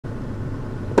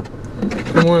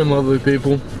Good morning, lovely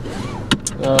people.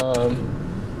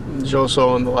 As y'all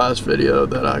saw in the last video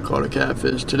that I caught a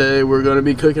catfish. Today we're going to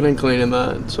be cooking and cleaning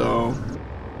that, so.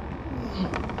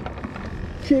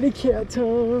 Kitty cat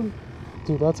time.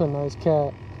 Dude, that's a nice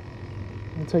cat.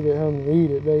 I'll take it home and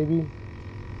eat it, baby.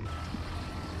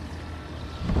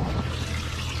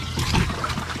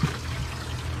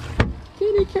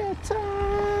 Kitty cat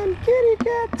time, kitty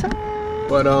cat time.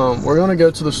 But we're gonna go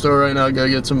to the store right now, go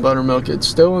get some buttermilk. It's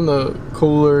still in the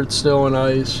cooler, it's still in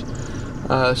ice.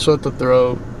 Slit the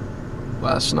throat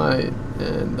last night,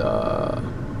 and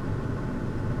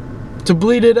to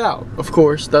bleed it out, of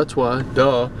course, that's why,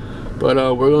 duh. But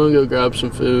we're gonna go grab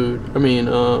some food,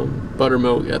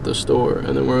 buttermilk at the store,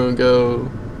 and then we're gonna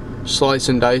go slice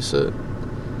and dice it,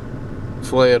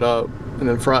 fillet it up, and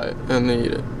then fry it, and then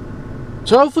eat it.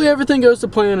 So hopefully everything goes to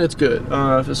plan, it's good.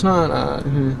 If it's not, I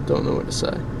don't know what to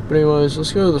say. But anyways,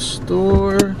 let's go to the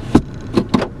store,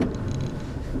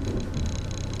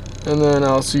 and then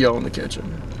I'll see y'all in the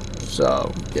kitchen.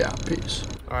 So, yeah, peace.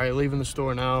 Alright, leaving the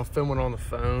store now, filming on the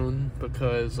phone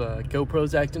because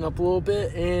GoPro's acting up a little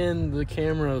bit, and the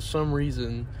camera, for some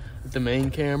reason, the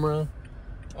main camera,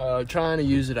 trying to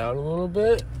use it out a little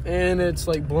bit, and it's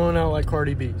like blowing out like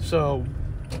Cardi B. So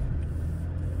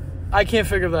I can't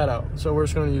figure that out, so we're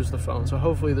just going to use the phone. So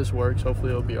hopefully this works.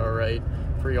 Hopefully it'll be all right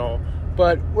for y'all.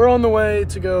 But we're on the way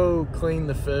to go clean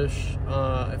the fish.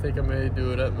 I think I may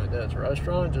do it at my dad's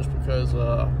restaurant just because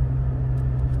I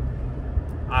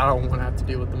don't want to have to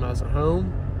deal with the mess at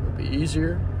home. It'll be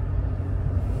easier.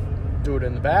 Do it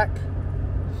in the back.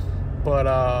 But,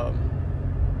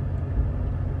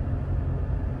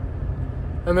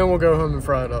 and then we'll go home and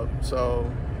fry it up.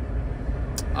 So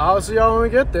I'll see y'all when we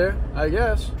get there, I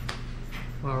guess.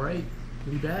 Alright,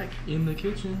 we back in the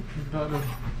kitchen.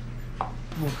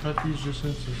 We'll cut these just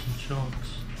into some chunks.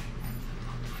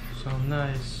 Some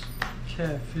nice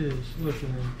catfish looking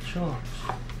in chunks.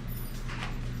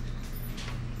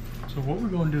 So what we're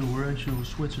going to do, we're actually going to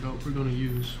switch it up. We're going to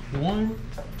use one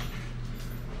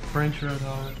Frank's Red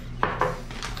Hot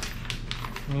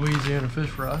Louisiana fish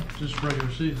fry, just regular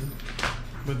season.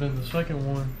 But then the second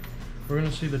one, we're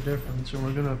going to see the difference, and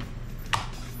we're going to,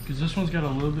 because this one's got a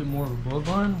little bit more of a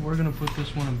bloodline, we're going to put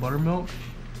this one in buttermilk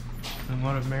and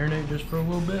let it marinate just for a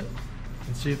little bit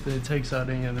and see if it takes out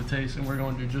any of the taste. And we're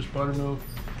going to do just buttermilk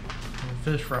and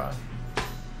fish fry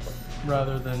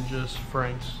rather than just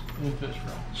Frank's and fish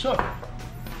fry. So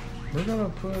we're going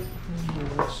to put,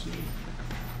 let's see,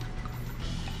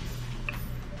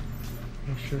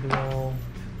 make sure they're all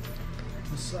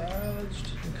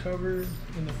massaged and covered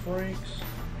in the Frank's.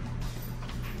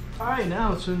 Alright,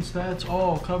 now since that's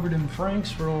all covered in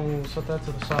Frank's, we're going to set that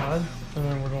to the side, and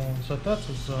then we're going to set that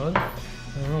to the side,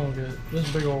 and we're going to get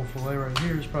this big old fillet right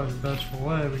here. Is probably the best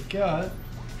fillet we got.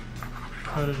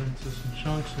 Cut it into some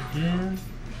chunks again.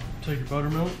 Take your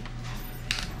buttermilk.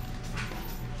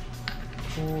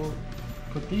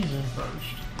 Put these in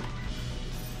first.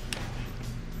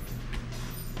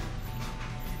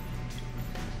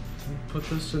 Put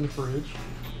this in the fridge.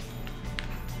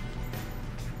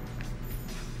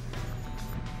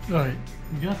 Alright,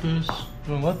 we got this.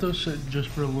 We're gonna let those sit just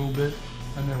for a little bit,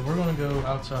 and then we're gonna go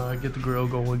outside, get the grill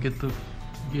going, get the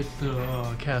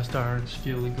cast iron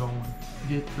skillet going,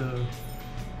 get the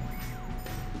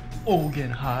oil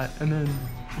getting hot, and then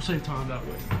we'll save time that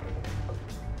way.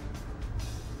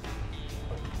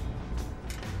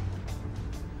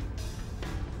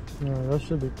 Alright, that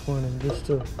should be plenty. There's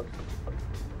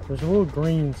little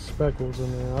green speckles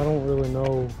in there. I don't really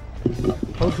know.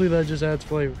 Hopefully that just adds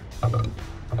flavor.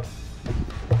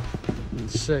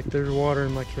 It's sick. There's water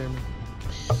in my camera.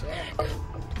 Sick.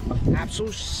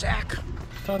 Absolute sick.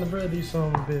 Time to bread these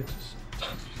son of bitches.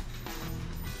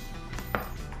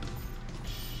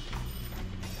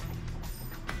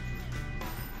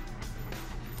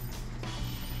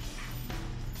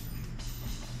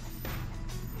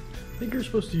 I think you're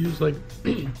supposed to use like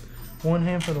one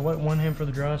hand for the wet, one hand for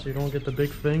the dry, so you don't get the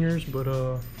big fingers, but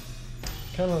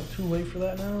kind of too late for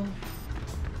that now.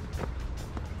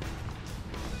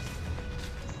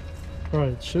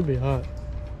 Alright, it should be hot.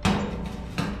 So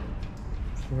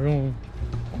we're gonna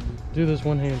do this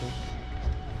one-handed.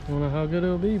 I don't know how good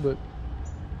it'll be, but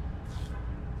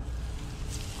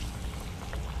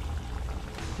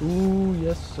ooh,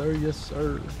 yes sir, yes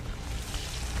sir.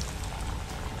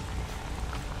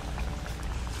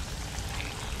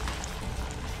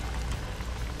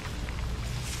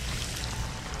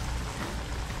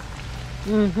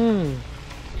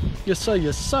 Yes sir,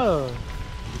 yes sir.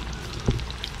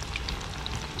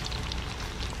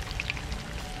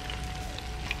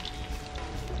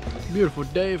 Beautiful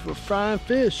day for frying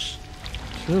fish.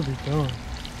 Should be done.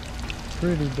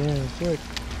 pretty damn quick.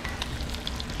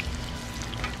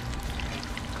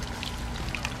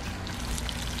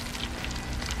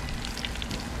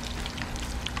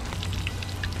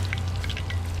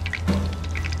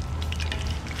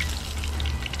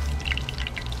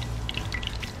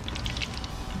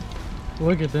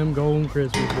 Look at them golden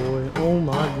crispy, boy. Oh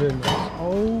my goodness.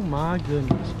 Oh my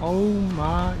goodness. Oh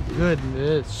my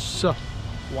goodness.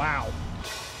 Wow.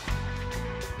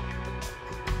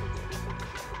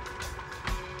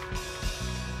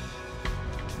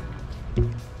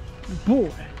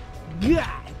 Boy. God.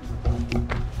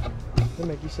 They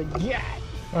make you say God.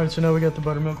 Alright, so now we got the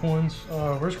buttermilk ones.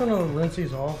 We're just gonna rinse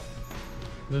these off.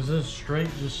 This is straight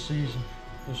just season.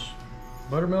 Just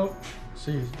buttermilk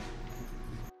season.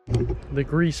 The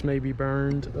grease may be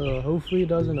burned. Hopefully it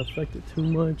doesn't affect it too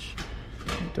much.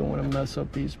 Don't want to mess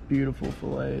up these beautiful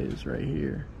fillets right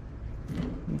here.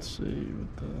 Let's see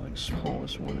what the like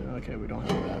smallest one is. Okay, we don't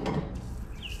have that one.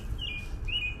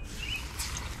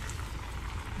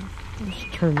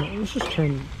 Let's just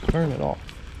turn it off.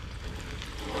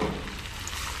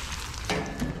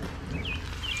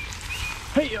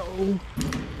 Hey yo,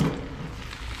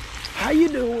 how you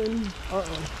doing?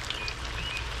 Uh-oh.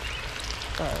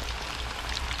 Alright.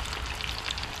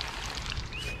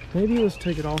 Maybe let's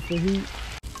take it off the heat.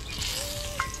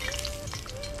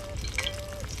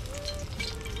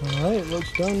 Alright,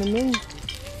 looks done to me.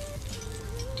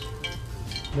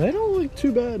 They don't look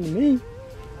too bad to me.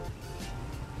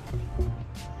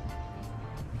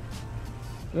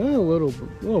 They're a little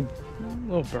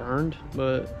burned,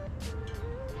 but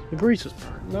the grease is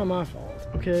burned. Not my fault.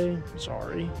 Okay,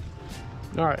 sorry.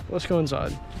 All right, let's go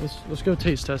inside. Let's go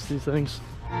taste test these things.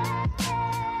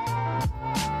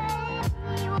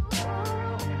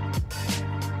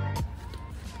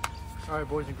 All right,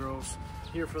 boys and girls,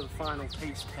 here for the final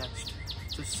taste test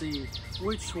to see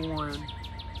which one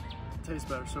tastes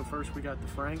better. So first we got the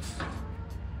Franks.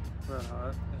 Red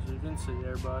hot, as you can see,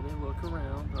 everybody look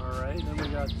around. All right, then we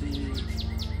got the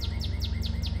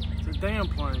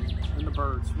Dumpling and the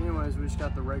birds. Anyways, we just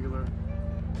got the regular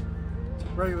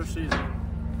seasoning.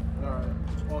 Alright,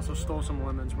 also stole some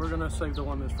lemons. We're gonna save the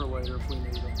lemons for later if we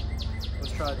need them.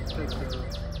 Let's try to pick the...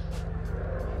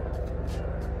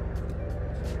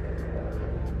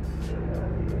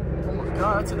 Oh my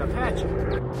god, that's an Apache.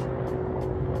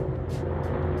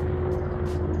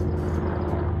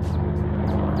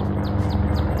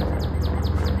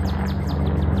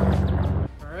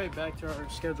 Alright, back to our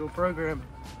scheduled programming.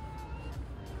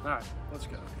 Alright, let's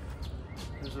go.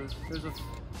 Here's a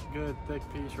good thick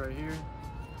piece right here.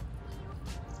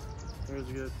 Here's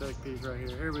a good thick piece right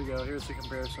here. Here we go. Here's the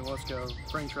comparison. Let's go.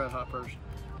 Frank's Red Hot first.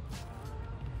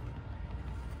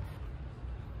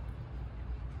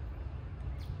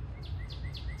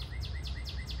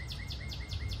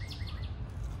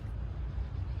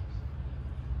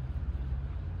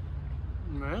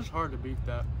 Man, it's hard to beat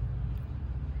that.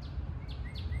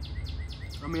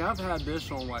 I mean, I've had this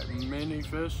on like many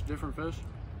fish, different fish.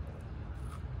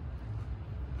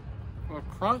 Well,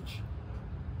 crunch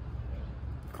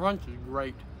is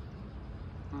great.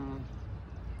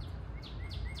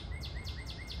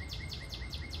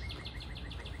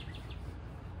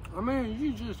 I mean,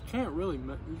 you just can't really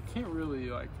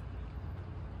like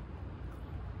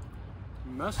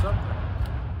mess up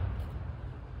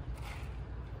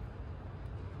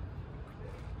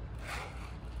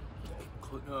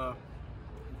that.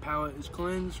 Palate is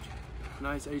cleansed.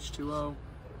 Nice H2O. All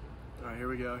right, here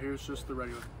we go. Here's just the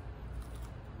regular.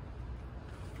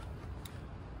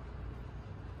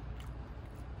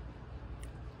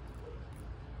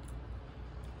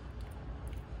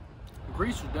 The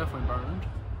grease is definitely burned.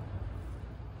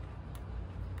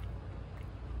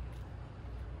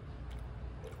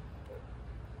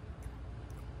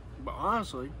 But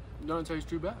honestly, it doesn't taste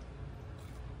too bad.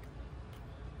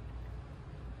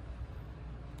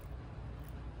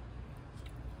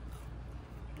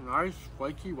 Nice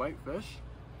flaky white fish.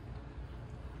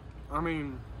 I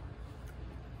mean,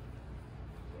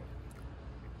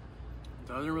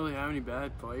 doesn't really have any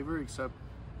bad flavor except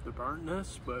the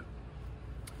burntness, but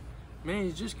man,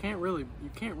 you can't really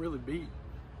beat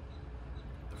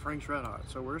the Frank's Red Hot.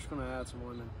 So we're just gonna add some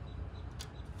lemon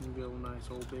and get a nice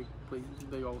old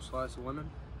big old slice of lemon.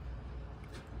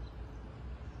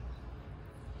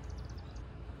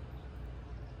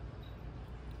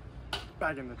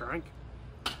 Back in the drink.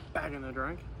 Back in the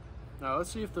drink. Now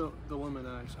let's see if the lemon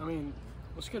acts. I mean,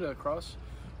 let's get a cross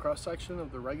section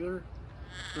of the regular,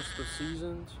 just the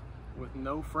seasoned with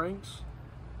no Franks,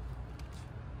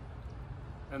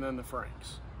 and then the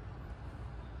Franks.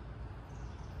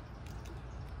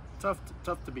 Tough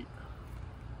to beat.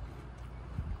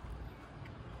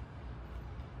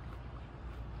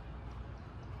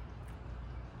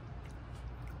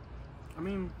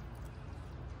 mean,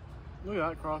 look at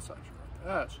that cross section right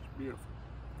there. That's just beautiful.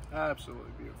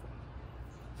 Absolutely beautiful.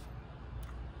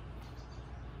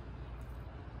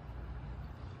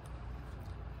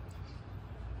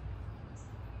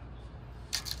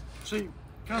 See,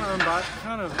 kind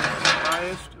of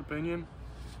biased opinion.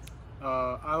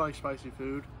 I like spicy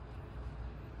food,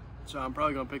 so I'm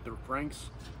probably gonna pick the Frank's.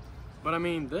 But I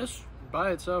mean, this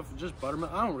by itself, just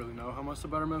buttermilk. I don't really know how much the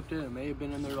buttermilk did. It may have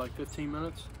been in there like 15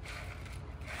 minutes,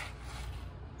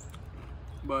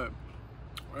 but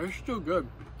it's still good.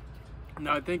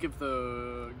 Now I think if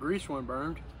the grease one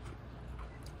burned,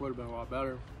 would have been a lot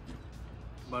better.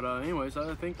 But anyways,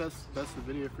 I think that's the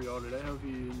video for y'all today. Hope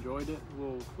you enjoyed it. A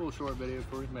little short video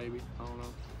for you, maybe. I don't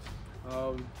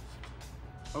know.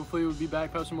 Hopefully we'll be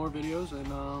back posting more videos. And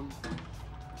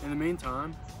in the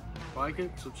meantime, like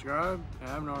it, subscribe if you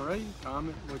haven't already,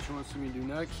 comment what you want to see me do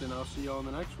next, and I'll see y'all in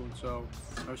the next one. So,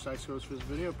 our sex goes for this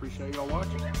video. Appreciate y'all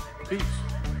watching.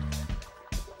 Peace.